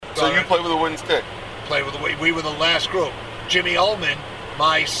So you played with a wooden stick? We were the last group. Jimmy Ullman,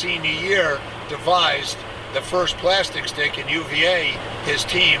 my senior year, devised the first plastic stick in UVA. His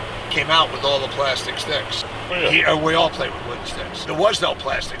team came out with all the plastic sticks. We all played with wooden sticks. There was no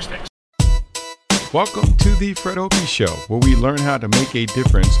plastic sticks. Welcome to the Fred Opie Show, where we learn how to make a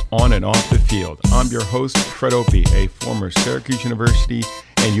difference on and off the field. I'm your host, Fred Opie, a former Syracuse University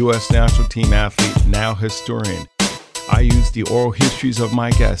and U.S. national team athlete, now historian. I use the oral histories of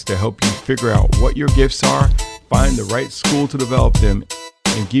my guests to help you figure out what your gifts are, find the right school to develop them,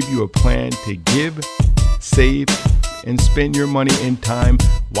 and give you a plan to give, save, and spend your money and time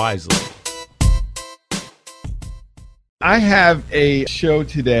wisely. I have a show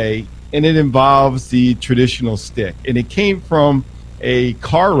today, and it involves the traditional stick. And it came from a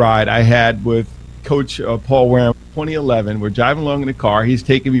car ride I had with Coach Paul Wareham, 2011. We're driving along in the car. He's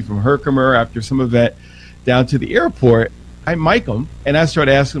taking me from Herkimer after some event down to the airport. I mic him, and I start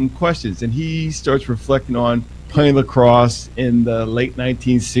asking him questions. And he starts reflecting on playing lacrosse in the late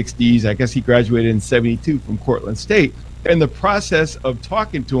 1960s. I guess he graduated in 72 from Cortland State. In the process of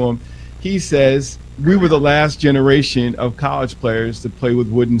talking to him, he says, we were the last generation of college players to play with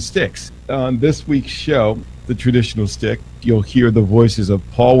wooden sticks. On this week's show, The Traditional Stick, you'll hear the voices of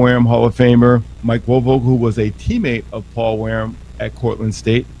Paul Wareham, Hall of Famer, Mike Woolvogel, who was a teammate of Paul Wareham at Cortland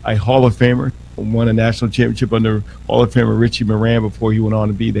State, a Hall of Famer, won a national championship under Hall of Famer Richie Moran before he went on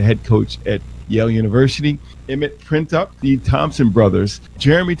to be the head coach at Yale University. Emmett Printup, the Thompson brothers,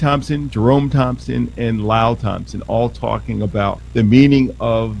 Jeremy Thompson, Jerome Thompson, and Lyle Thompson, all talking about the meaning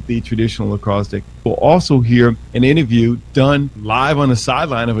of the traditional lacrosse stick. We'll also hear an interview done live on the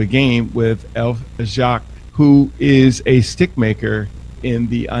sideline of a game with Elf Jacques, who is a stick maker in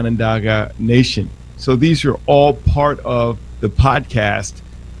the Onondaga Nation. So these are all part of the podcast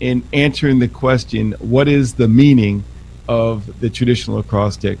in answering the question, what is the meaning of the traditional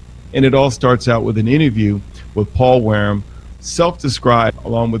lacrosse stick? And it all starts out with an interview with Paul Wareham, self-described,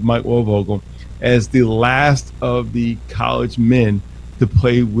 along with Mike Woolvogel, as the last of the college men to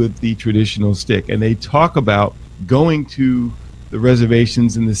play with the traditional stick. And they talk about going to the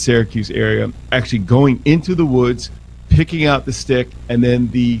reservations in the Syracuse area, actually going into the woods, picking out the stick, and then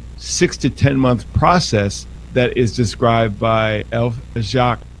the 6 to 10 month process that is described by Elf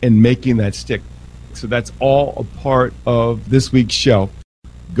Jacques in making that stick. So that's all a part of this week's show.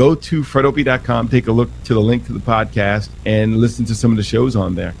 Go to fredopie.com, take a look to the link to the podcast, and listen to some of the shows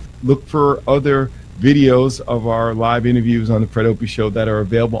on there. Look for other videos of our live interviews on the Fred Opie Show that are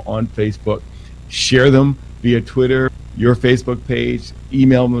available on Facebook. Share them via Twitter, your Facebook page,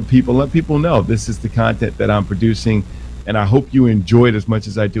 email them to people, let people know this is the content that I'm producing, and I hope you enjoy it as much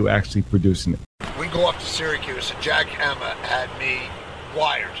as I do actually producing it. We go up to Syracuse, and Jack Emma had me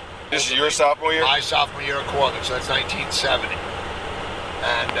wired. This is your sophomore year? My sophomore year at Cortland, so that's 1970.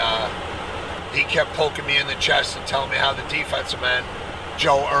 And he kept poking me in the chest and telling me how the defensive man,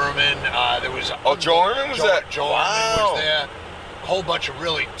 Joe Ehrman, there was... Joe Ehrman was that? Joe Ehrman was there. A whole bunch of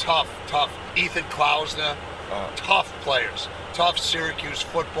really tough, Ethan Klausner, tough players. Tough Syracuse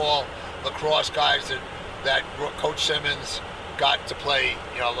football, lacrosse guys that Coach Simmons got to play,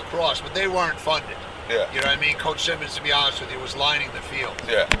 lacrosse, but they weren't funded. Yeah. You know what I mean? Coach Simmons, to be honest with you, was lining the field.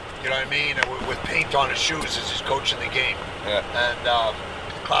 Yeah. You know what I mean? With paint on his shoes as he's coaching the game. Yeah. And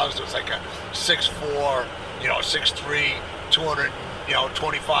Klaus was like a 6'4", 6'3",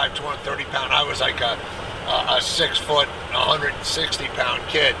 225, 230 pound. I was like a 6 foot, 160 pound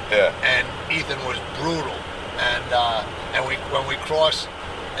kid. Yeah. And Ethan was brutal. And when we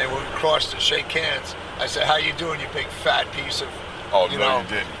crossed to shake hands, I said, "How you doing, you big fat piece of..." Oh, you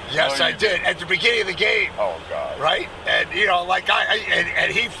didn't. Yes, I did. At the beginning of the game. Oh, God. Right? And,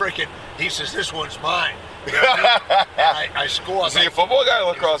 he says, "This one's mine." You know what I mean? And I scored. Is he a football guy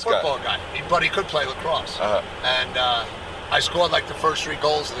or lacrosse guy? Football guy. But he could play lacrosse. Uh-huh. And I scored like the first 3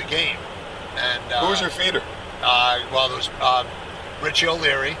 goals of the game. And who was your feeder? Well, there was Richie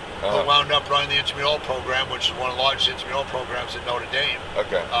O'Leary, Uh-huh. who wound up running the intramural program, which is one of the largest intramural programs at Notre Dame.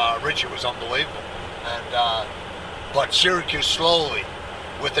 Okay. Richie was unbelievable. And but Syracuse slowly,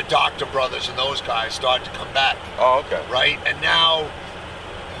 with the Doctor brothers and those guys, started to come back. Oh, okay. Right? And now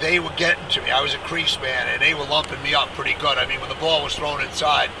they were getting to me. I was a crease man, and they were lumping me up pretty good. I mean, when the ball was thrown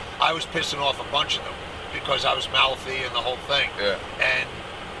inside, I was pissing off a bunch of them because I was mouthy and the whole thing. Yeah. And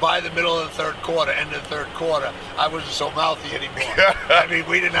by the middle of the third quarter, end of the third quarter, I wasn't so mouthy anymore. I mean,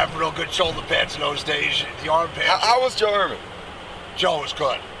 we didn't have real good shoulder pads in those days. The arm pads. How was Joe Ehrman? Joe was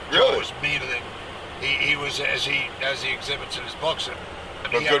good. Really? Joe was meaner than he was, as he exhibits in his books.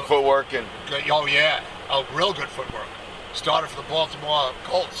 But good footwork and... Oh, yeah. Oh, real good footwork. Started for the Baltimore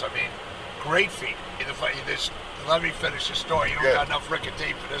Colts. I mean, great feet. This let me finish the story. You don't got enough frickin'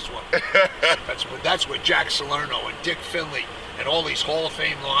 tape for this one. That's where Jack Salerno and Dick Finley and all these Hall of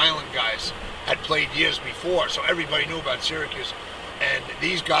Fame Long Island guys had played years before, so everybody knew about Syracuse. And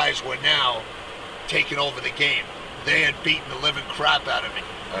these guys were now taking over the game. They had beaten the living crap out of me.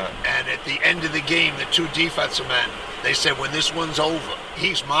 And at the end of the game, the two defensive men, they said, when this one's over,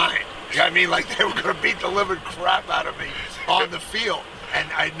 he's mine. You know what I mean? Like they were going to beat the living crap out of me on the field.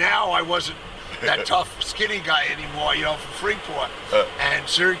 And now I wasn't that tough, skinny guy anymore, you know, from Freeport. And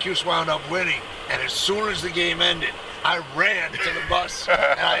Syracuse wound up winning. And as soon as the game ended, I ran to the bus.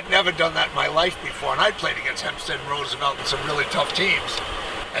 And I had never done that in my life before. And I played against Hempstead and Roosevelt and some really tough teams.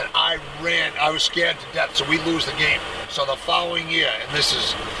 And I ran. I was scared to death. So we lose the game. So the following year, and this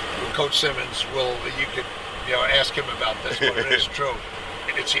is Coach Simmons, you could ask him about this, but it is true.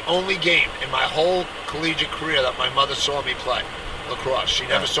 It's the only game in my whole collegiate career that my mother saw me play lacrosse. She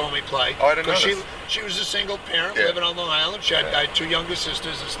never saw me play. Oh, I didn't know she was a single parent living on Long Island. I had two younger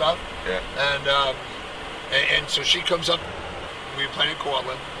sisters and stuff. Yeah. And so she comes up. We were playing in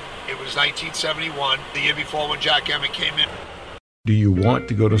Cortland. It was 1971, the year before when Jack Emmett came in. Do you want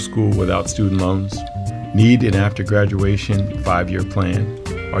to go to school without student loans? Need an after graduation 5-year plan?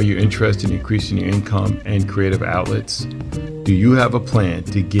 Are you interested in increasing your income and creative outlets? Do you have a plan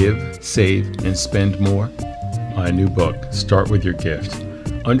to give, save, and spend more? My new book, Start With Your Gift.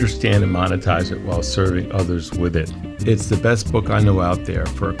 Understand and monetize it while serving others with it. It's the best book I know out there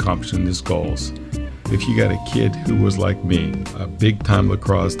for accomplishing these goals. If you got a kid who was like me, a big-time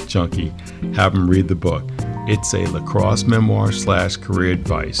lacrosse junkie, have them read the book. It's a lacrosse memoir / career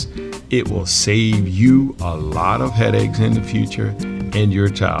advice. It will save you a lot of headaches in the future and your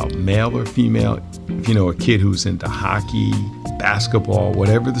child, male or female. If you know a kid who's into hockey, basketball,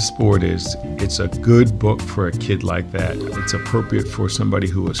 whatever the sport is, it's a good book for a kid like that. It's appropriate for somebody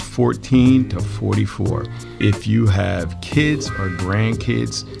who is 14 to 44. If you have kids or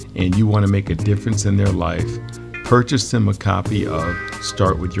grandkids and you want to make a difference in their life, purchase them a copy of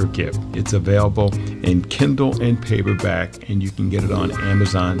Start With Your Gift. It's available in Kindle and paperback, and you can get it on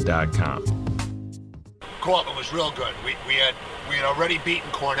Amazon.com. Cortland was real good. We had already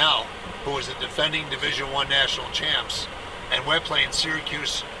beaten Cornell, who was the defending Division I national champs, and we're playing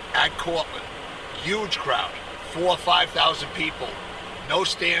Syracuse at Cortland. Huge crowd, 4,000 or 5,000 people, no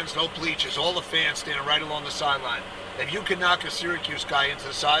stands, no bleachers, all the fans standing right along the sideline. If you could knock a Syracuse guy into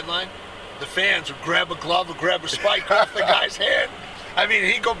the sideline, the fans would grab a glove or grab a spike off the guy's hand. I mean,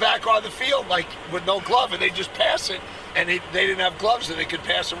 he'd go back on the field like with no glove, and they'd just pass it, and they didn't have gloves that they could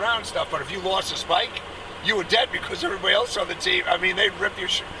pass around and stuff. But if you lost a spike, you were dead because everybody else on the team, I mean, they'd rip your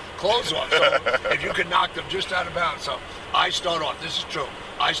clothes off. So if you could knock them just out of bounds. So I start off, this is true,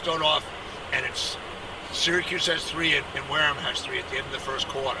 I start off, and it's Syracuse has 3 and Wareham has 3 at the end of the first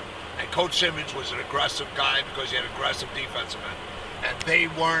quarter. And Coach Simmons was an aggressive guy because he had aggressive defensive men. And they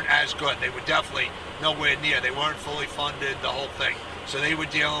weren't as good. They were definitely nowhere near. They weren't fully funded, the whole thing. So they were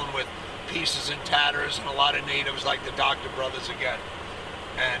dealing with pieces and tatters and a lot of natives like the Doctor brothers again.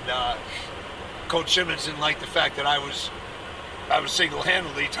 And Coach Simmons didn't like the fact that I was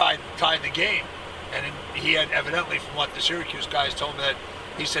single-handedly tied the game. And he had evidently, from what the Syracuse guys told me, that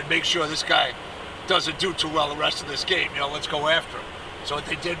he said, make sure this guy doesn't do too well the rest of this game. Let's go after him. So what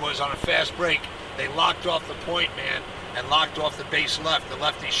they did was, on a fast break, they locked off the point man and locked off the base left, the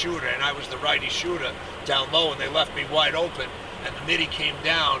lefty shooter, and I was the righty shooter down low, and they left me wide open, and the midi came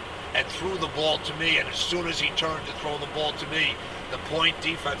down and threw the ball to me, and as soon as he turned to throw the ball to me, the point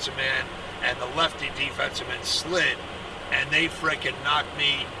defensive man and the lefty defensive man slid, and they frickin' knocked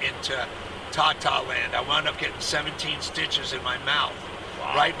me into Tata land. I wound up getting 17 stitches in my mouth.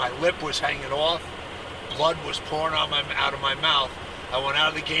 Wow. Right? My lip was hanging off. Blood was pouring out of my mouth. I went out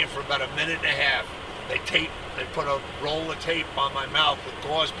of the game for about a minute and a half. They put a roll of tape on my mouth with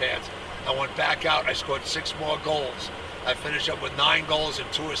gauze pads. I went back out. I scored 6 more goals. I finished up with 9 goals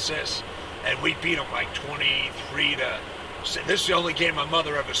and 2 assists, and we beat them like 23 to. This is the only game my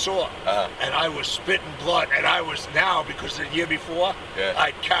mother ever saw, and I was spitting blood. And I was now, because the year before,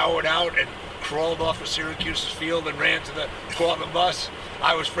 I'd cowered out and crawled off of Syracuse's field and ran to the Cortland bus.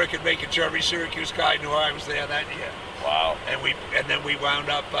 I was freaking making sure every Syracuse guy knew I was there that year. Wow. And then we wound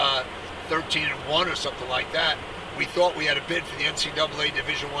up 13-1 or something like that. We thought we had a bid for the NCAA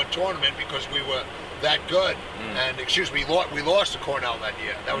Division I tournament because we were that good. And we lost to Cornell that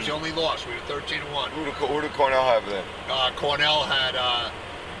year. That was the only loss. We were 13-1. Who did Cornell have then? Cornell had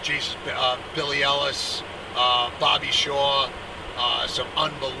Billy Ellis, Bobby Shaw, some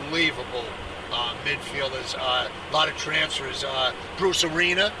unbelievable midfielders, a lot of transfers. Bruce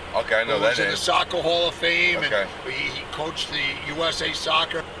Arena, okay, I know who that was in name. the Soccer Hall of Fame, okay. and he coached the USA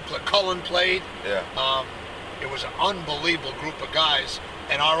Soccer. Cullen played. Yeah. It was an unbelievable group of guys,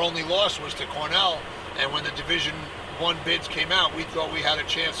 and our only loss was to Cornell. And when the Division I bids came out, we thought we had a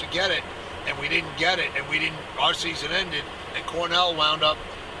chance to get it, and we didn't get it, and our season ended, and Cornell wound up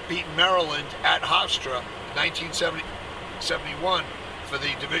beating Maryland at Hofstra in 1971 for the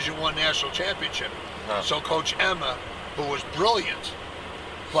Division I National Championship. So Coach Emma, who was brilliant,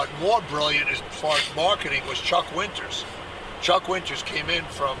 but more brilliant as far as marketing, was Chuck Winters. Chuck Winters came in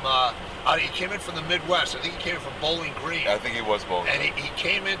from the Midwest. I think he came from Bowling Green. I think he was Bowling Green. And he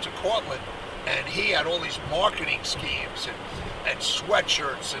came into Cortland, and he had all these marketing schemes and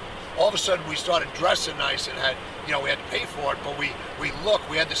sweatshirts, and all of a sudden we started dressing nice and had, we had to pay for it, but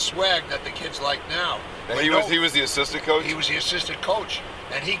we had the swag that the kids like now. And he was the assistant coach? He was the assistant coach,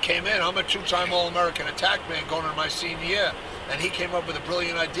 and he came in. I'm a two-time All-American attack man going into my senior year, and he came up with a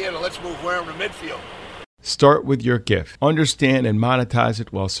brilliant idea to let's move Wareham to midfield. Start with your gift. Understand and monetize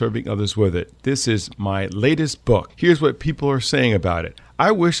it while serving others with it. This is my latest book. Here's what people are saying about it. I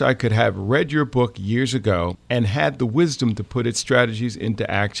wish I could have read your book years ago and had the wisdom to put its strategies into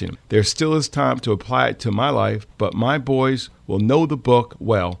action. There still is time to apply it to my life, but my boys will know the book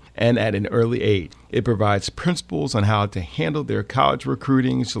well and at an early age. It provides principles on how to handle their college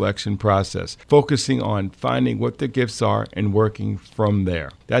recruiting selection process, focusing on finding what their gifts are and working from there.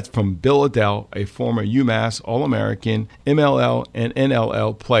 That's from Bill Adell, a former UMass All-American, MLL, and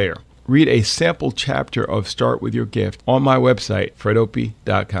NLL player. Read a sample chapter of Start With Your Gift on my website,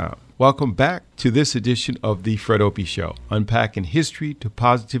 fredopie.com. Welcome back to this edition of The Fred Opie Show, unpacking history to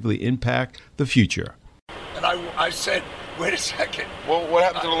positively impact the future. And I said, wait a second. Well, what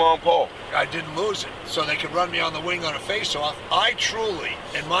happened to the long pole? I didn't lose it, so they could run me on the wing on a face-off. I truly,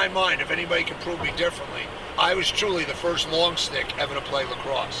 in my mind, if anybody can prove me differently, I was truly the first long stick ever to play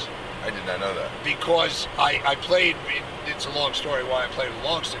lacrosse. I did not know that. Because I played, it's a long story why I played with a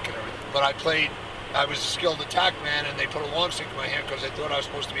long stick and everything, but I was a skilled attack man, and they put a long stick in my hand because they thought I was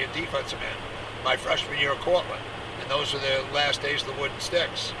supposed to be a defensive man my freshman year at Cortland. And those were the last days of the wooden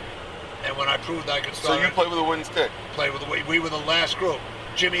sticks. And when I proved I could start... So you played with a wooden stick? We were the last group.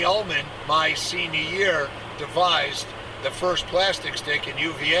 Jimmy Ullman, my senior year, devised the first plastic stick in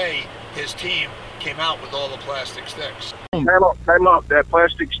UVA. His team came out with all the plastic sticks. Time out. That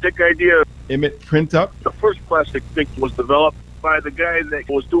plastic stick idea. Emmett Print Up. The first plastic stick was developed by the guy that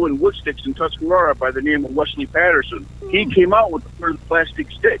was doing wood sticks in Tuscarora by the name of Wesley Patterson. He came out with the first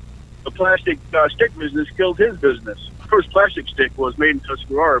plastic stick. The plastic stick business killed his business. The first plastic stick was made in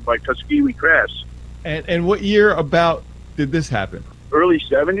Tuscarora by Tuskegee Crafts. And what year about did this happen? Early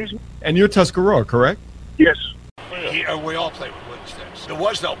 70s. And you're Tuscarora, correct? Yes. We all played with wooden sticks. There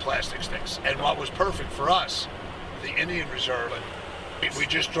was no plastic sticks. And what was perfect for us, the Indian Reserve, we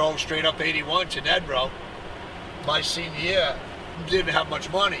just drove straight up 81 to Nedrow. My senior year, didn't have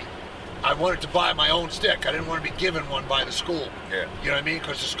much money. I wanted to buy my own stick. I didn't want to be given one by the school. Yeah. You know what I mean?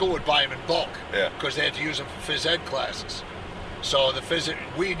 Because the school would buy them in bulk. Yeah. Because they had to use them for phys ed classes. So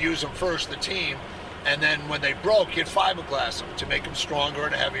we'd use them first, the team, and then when they broke, you'd fiberglass them to make them stronger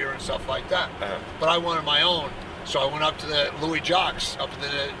and heavier and stuff like that. Uh-huh. But I wanted my own, so I went up to the Louis Jocks, up at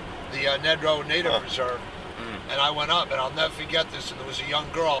the Nedrow Native Reserve, and I went up, and I'll never forget this, and there was a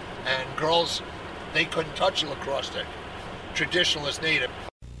young girl, and girls, they couldn't touch a lacrosse stick. Traditionalist native.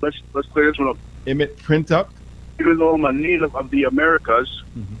 Let's clear this one up. Emmett Print Up. Even though I'm a native of the Americas,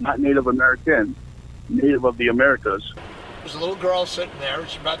 not Native American, native of the Americas. There was a little girl sitting there.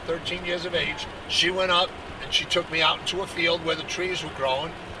 She's about 13 years of age. She went up and she took me out into a field where the trees were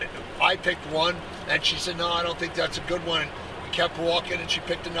growing. I picked one, and she said, "No, I don't think that's a good one." And we kept walking, and she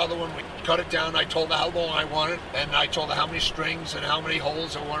picked another one. We cut it down. I told her how long I wanted, and I told her how many strings and how many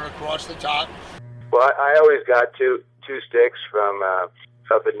holes I wanted across the top. Well, I always got two sticks from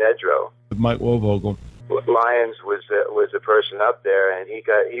up at Nedrow. Mike Woolvogel. Lyons was the person up there, and he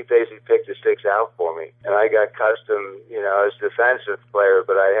basically picked the sticks out for me, and I got custom. I was a defensive player,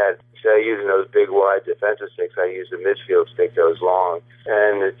 but instead of using those big wide defensive sticks, I used a midfield stick that was long,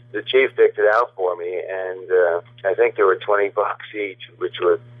 and the chief picked it out for me, and I think there were $20 each, which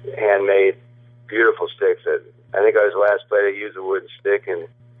were handmade, beautiful sticks. That I think I was the last player to use a wooden stick in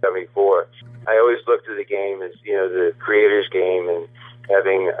 '74. I always looked at the game as the creator's game, and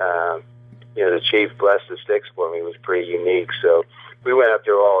having the chief bless the sticks for me was pretty unique. So we went up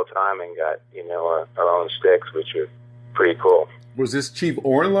there all the time and got our own sticks, which are pretty cool. Was this Chief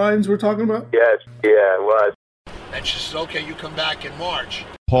Orlines we're talking about? Yes, yeah, it was. And she says, "Okay, you come back in March,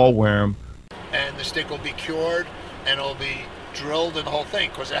 Paul Wareham. and the stick will be cured and it'll be drilled and the whole thing,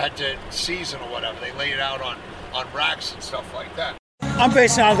 because it had to season or whatever. They laid it out on racks and stuff like that." I'm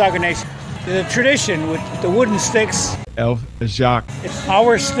based in Onondaga Nation. The tradition with the wooden sticks, Elf Jacques. it's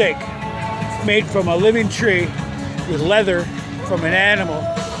our stick. made from a living tree with leather from an animal,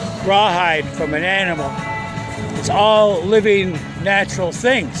 rawhide from an animal. It's all living, natural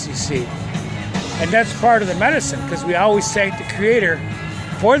things, you see. And that's part of the medicine, because we always thank the Creator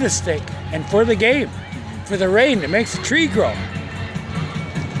for the stick and for the game, for the rain that makes the tree grow.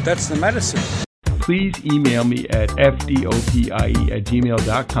 That's the medicine. Please email me at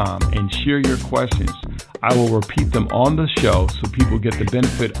fdopie@gmail.com and share your questions. I will repeat them on the show so people get the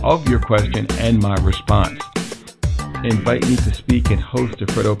benefit of your question and my response. Invite me to speak and host the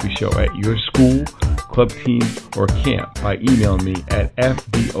Fred Opie Show at your school, club team, or camp by emailing me at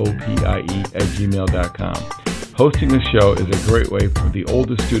fdopie@gmail.com. Hosting a show is a great way for the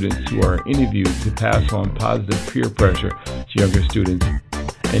older students who are interviewed to pass on positive peer pressure to younger students.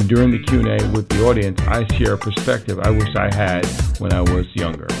 And during the Q&A with the audience, I share a perspective I wish I had when I was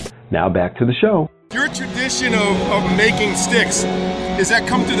younger. Now back to the show. Your tradition of making sticks, does that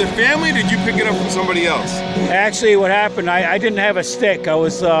come through the family or did you pick it up from somebody else? Actually, what happened, I didn't have a stick. I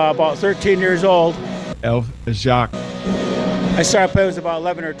was about 13 years old. Elf Jacques. I started playing, I was about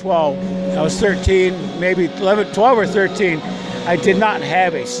 11 or 12. I was 13, maybe 11, 12 or 13. I did not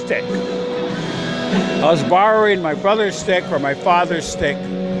have a stick. I was borrowing my brother's stick or my father's stick.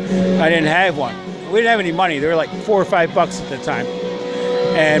 I didn't have one. We didn't have any money. They were like $4 or $5 at the time.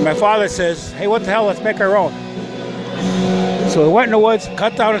 And my father says, hey, what the hell, let's make our own. So we went in the woods,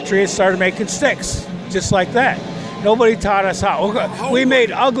 cut down a tree, and started making sticks, just like that. Nobody taught us how. We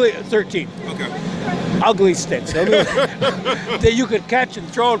made ugly, 13. Okay. Ugly sticks. That you could catch and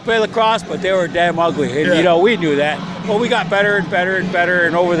throw and play lacrosse, but they were damn ugly. And, you know, we knew that. Well, we got better and better and better,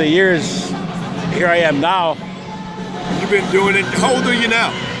 and over the years, here I am now. You've been doing it. How old are you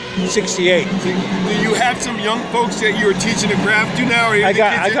now? 68. Do you have some young folks that you are teaching the craft to now? Or I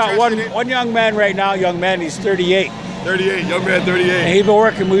got one young man right now. Young man, he's 38. 38, young man, 38. And he's been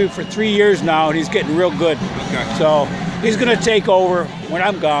working with me for 3 years now, and he's getting real good. Okay. So he's going to take over when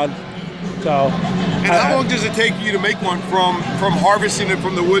I'm gone. So. And how long does it take you to make one from harvesting it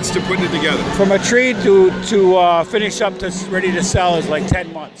from the woods to putting it together? From a tree to finish up to ready to sell is like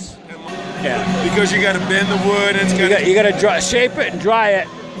 10 months. 10 months. Yeah. Because you got to bend the wood and you got to shape it and dry it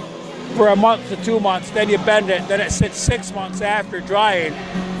for a month to 2 months. Then you bend it. Then it sits 6 months after drying,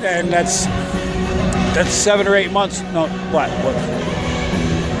 and that's 7 or 8 months. No, what?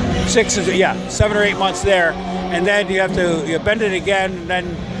 7 or 8 months there, and then you bend it again, and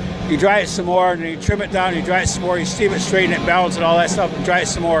then you dry it some more, and then you trim it down, you dry it some more, you steam it, straighten it, balance it, all that stuff, and dry it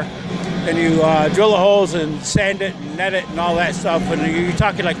some more. Then you drill the holes and sand it and net it and all that stuff, and you're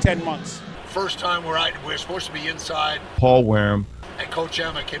talking like 10 months. First time we're supposed to be inside. Paul Wareham. And Coach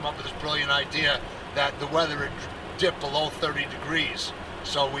Emma came up with this brilliant idea that the weather had dipped below 30 degrees.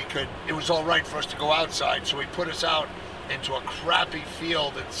 So it was all right for us to go outside. So he put us out into a crappy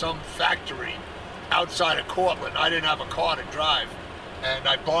field in some factory outside of Cortland. I didn't have a car to drive. And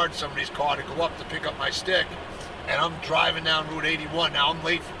I borrowed somebody's car to go up to pick up my stick. And I'm driving down Route 81. Now I'm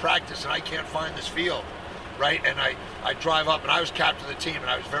late for practice and I can't find this field, right? And I drive up, and I was captain of the team, and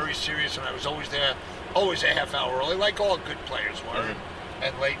I was very serious, and I was always there, always a half hour early, like all good players were,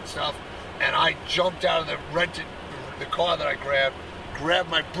 and late and stuff. And I jumped out of the car that I grabbed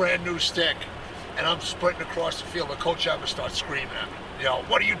my brand new stick, and I'm sprinting across the field. The coach ever starts screaming at me. You know,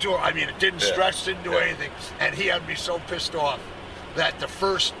 what are you doing? I mean, it didn't stretch, didn't do anything. And he had me so pissed off that the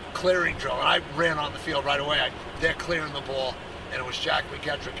first clearing drill, and I ran on the field right away. They're clearing the ball, and it was Jack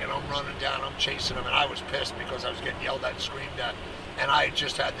McKettrick, and I'm running down, I'm chasing him, and I was pissed because I was getting yelled at and screamed at. And I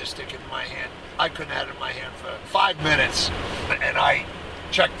just had this stick in my hand. I couldn't have it in my hand for 5 minutes. And I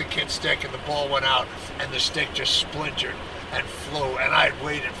checked the kid's stick, and the ball went out, and the stick just splintered and flew. And I had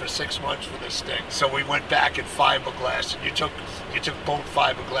waited for 6 months for this stick. So we went back in fiberglass, and you took both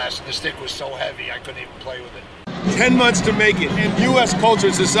fiberglass, and the stick was so heavy I couldn't even play with it. 10 months to make it. In U.S. culture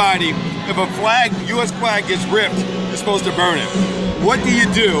and society, if a U.S. flag gets ripped, you're supposed to burn it. What do you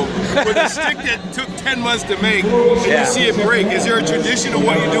do with a stick that took 10 months to make and you see it break? Is there a tradition of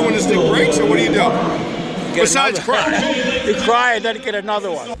what you do when the stick breaks, or what do you do? Besides cry. You cry and then get another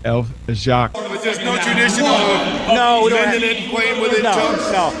one. Elf Jacques. But there's no tradition of bending it and playing with it? No.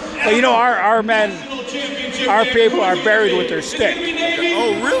 But you know, our men, our people are buried with their stick.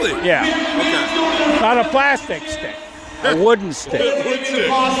 Oh, really? Yeah. Okay. Not a plastic stick. A wooden stick. Wooden stick.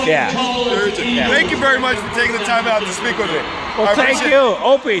 Yeah. Thank you very much for taking the time out to speak with me. Well, thank you,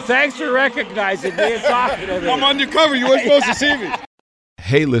 Opie. Thanks for recognizing me and talking to me. I'm undercover. You weren't supposed to see me.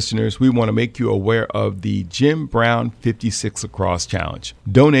 Hey listeners, we want to make you aware of the Jim Brown 56 Lacrosse Challenge.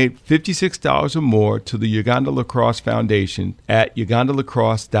 Donate $56 or more to the Uganda Lacrosse Foundation at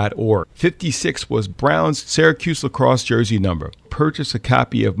ugandalacrosse.org. 56 was Brown's Syracuse lacrosse jersey number. Purchase a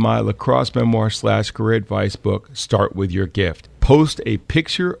copy of my lacrosse memoir/career advice book, Start With Your Gift. Post a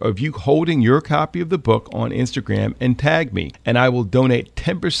picture of you holding your copy of the book on Instagram and tag me, and I will donate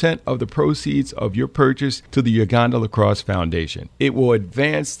 10% of the proceeds of your purchase to the Uganda Lacrosse Foundation. It will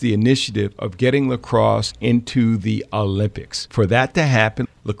advance the initiative of getting lacrosse into the Olympics. For that to happen,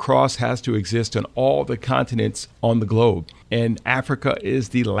 lacrosse has to exist on all the continents on the globe, and Africa is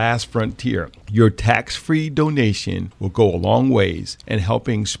the last frontier. Your tax-free donation will go a long ways in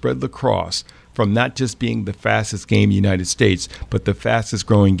helping spread lacrosse from not just being the fastest game in the United States, but the fastest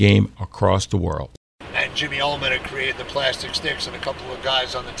growing game across the world. And Jimmy Ullman had created the plastic sticks, and a couple of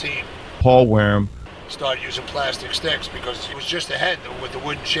guys on the team, Paul Wareham, started using plastic sticks because it was just a head with the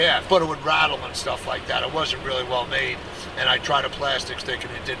wooden shaft, but it would rattle and stuff like that. It wasn't really well made, and I tried a plastic stick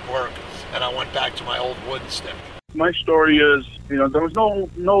and it didn't work, and I went back to my old wooden stick. My story is, there was no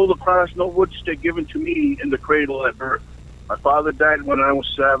lacrosse, no wood stick given to me in the cradle at birth. My father died when I was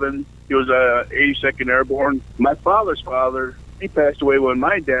 7. He was 82nd Airborne. My father's father, he passed away when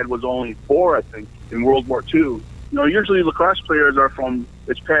my dad was only 4, I think, in World War II. Usually lacrosse players are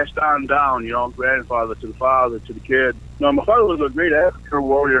it's passed on down, grandfather to the father to the kid. My father was a great African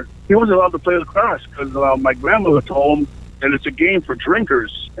warrior. He wasn't allowed to play lacrosse because my grandmother told him that it's a game for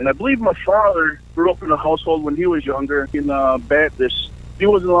drinkers. And I believe my father grew up in a household when he was younger in Baptist. He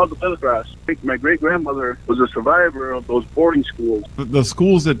wasn't allowed to play lacrosse. My great-grandmother was a survivor of those boarding schools. The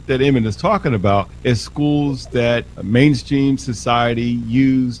schools that Emmett is talking about is schools that mainstream society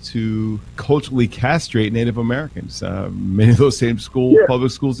used to culturally castrate Native Americans. Many of those same schools,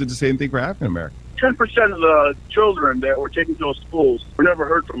 public schools, did the same thing for African Americans. 10% of the children that were taken to those schools were never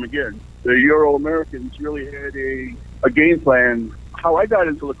heard from again. The Euro-Americans really had a game plan. How I got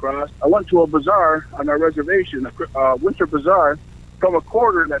into lacrosse, I went to a bazaar on our reservation, a winter bazaar, from a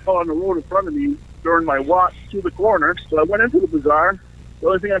quarter that fell on the road in front of me during my walk to the corner. So I went into the bazaar. The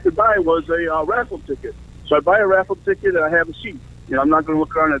only thing I could buy was a raffle ticket. So I buy a raffle ticket and I have a seat. I'm not going to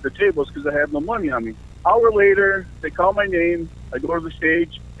look around at the tables because I have no money on me. Hour later, they call my name. I go to the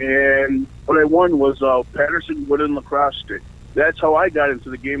stage, and what I won was a Patterson wooden lacrosse stick. That's how I got into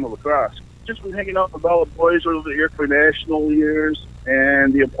the game of lacrosse. Just from hanging out with all the boys over the Iroquois National years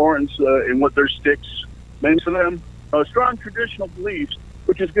and the importance in what their sticks meant to them. Strong traditional beliefs,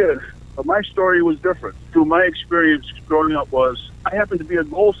 which is good. But my story was different. Through my experience growing up I happened to be a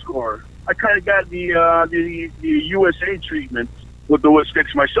goal scorer. I kind of got the USA treatment with the wood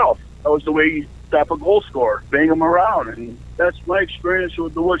sticks myself. That was the way you stop a goal scorer, bang them around. And that's my experience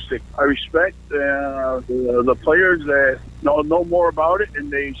with the wood stick. I respect the players that know more about it, and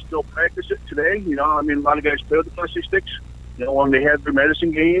they still practice it today. A lot of guys play with the plastic sticks. When they have their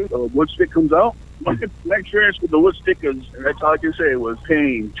medicine game, the wood stick comes out. My experience with the wood stick is, and that's all I can say, was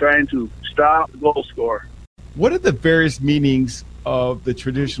pain, trying to stop the goal score. What are the various meanings of the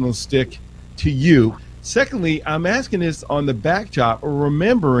traditional stick to you? Secondly, I'm asking this on the backdrop of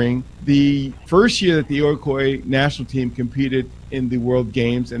remembering the first year that the Iroquois national team competed in the World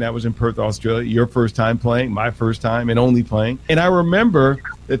Games, and that was in Perth, Australia. Your first time playing, my first time, and only playing. And I remember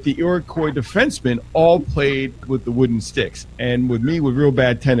that the Iroquois defensemen all played with the wooden sticks. And with me, with real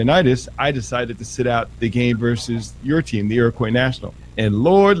bad tendonitis, I decided to sit out the game versus your team, the Iroquois National. And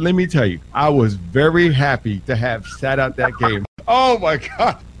Lord, let me tell you, I was very happy to have sat out that game. Oh my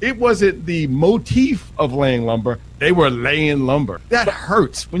God. It wasn't the motif of laying lumber. They were laying lumber. That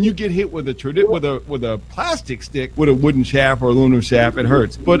hurts when you get hit with a plastic stick with a wooden shaft or aluminum shaft. It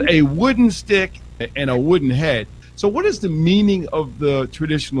hurts. But a wooden stick and a wooden head. So what is the meaning of the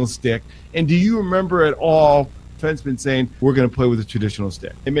traditional stick? And do you remember at all defensemen saying, we're going to play with a traditional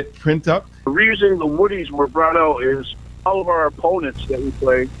stick? Emmett, print up. The reason the woodies were brought out is all of our opponents that we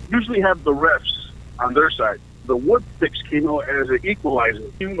play usually have the refs on their side. The wood sticks came out as an equalizer,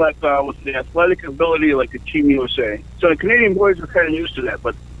 even like with the athletic ability like the Team USA. So the Canadian boys are kind of used to that,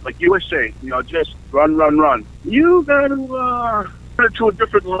 but like USA, just run. You got to put it to a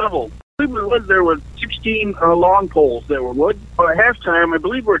different level. I believe there were 16 long poles that were wood. By halftime, I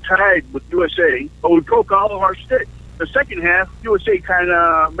believe we're tied with USA, but we broke all of our sticks. The second half, USA kind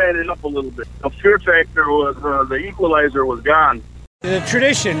of batted up a little bit. The fear factor was the equalizer was gone. The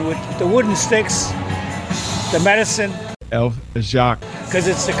tradition with the wooden sticks, the medicine. Elf Jacques. Because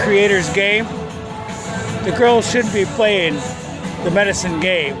it's the creator's game. The girls shouldn't be playing the medicine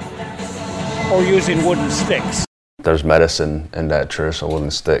game or using wooden sticks. There's medicine in that traditional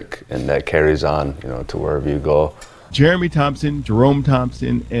wooden stick, and that carries on, to wherever you go. Jeremy Thompson, Jerome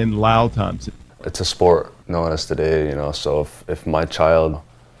Thompson, and Lyle Thompson. It's a sport known as today, so if my child,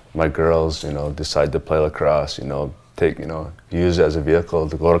 my girls, decide to play lacrosse, use it as a vehicle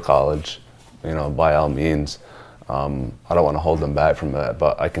to go to college, by all means. I don't want to hold them back from that,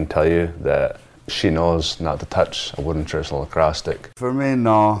 but I can tell you that she knows not to touch a wooden traditional lacrosse stick. For me,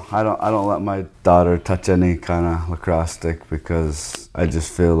 no, I don't let my daughter touch any kind of lacrosse stick because I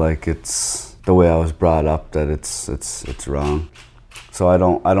just feel like it's the way I was brought up that it's wrong. So I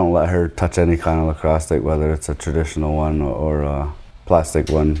don't let her touch any kind of lacrosse stick, whether it's a traditional one or a plastic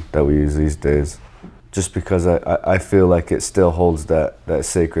one that we use these days, just because I feel like it still holds that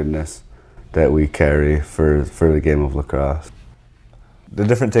sacredness that we carry for the game of lacrosse. The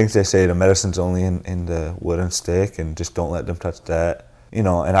different things they say, the medicine's only in the wooden stick and just don't let them touch that. And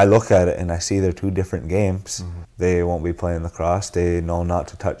I look at it and I see they're two different games. Mm-hmm. They won't be playing lacrosse. They know not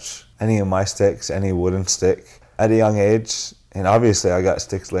to touch any of my sticks, any wooden stick at a young age. And obviously I got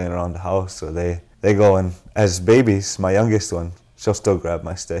sticks laying around the house, so they go, and as babies, my youngest one, she'll still grab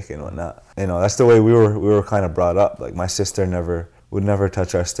my stick and whatnot. That's the way we were kind of brought up. Like my sister would never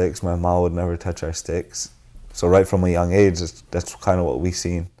touch our sticks. My mom would never touch our sticks. So right from a young age, that's kind of what we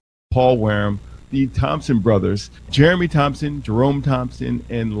seen. Paul Wareham, the Thompson brothers, Jeremy Thompson, Jerome Thompson,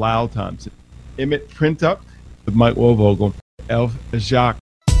 and Lyle Thompson. Emmett Printup with Mike Woolvogel, Elf Jacques.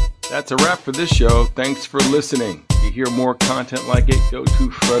 That's a wrap for this show. Thanks for listening. To hear more content like it, go to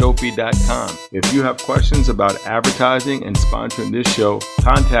fredopie.com. If you have questions about advertising and sponsoring this show,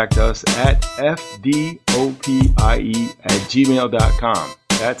 contact us at fdopie@gmail.com.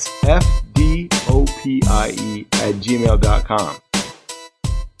 That's fdopie@gmail.com.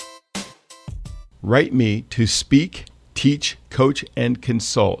 Write me to speak, teach, coach, and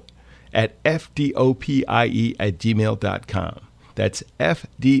consult at fdopie@gmail.com. That's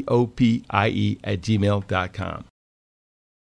fdopie@gmail.com.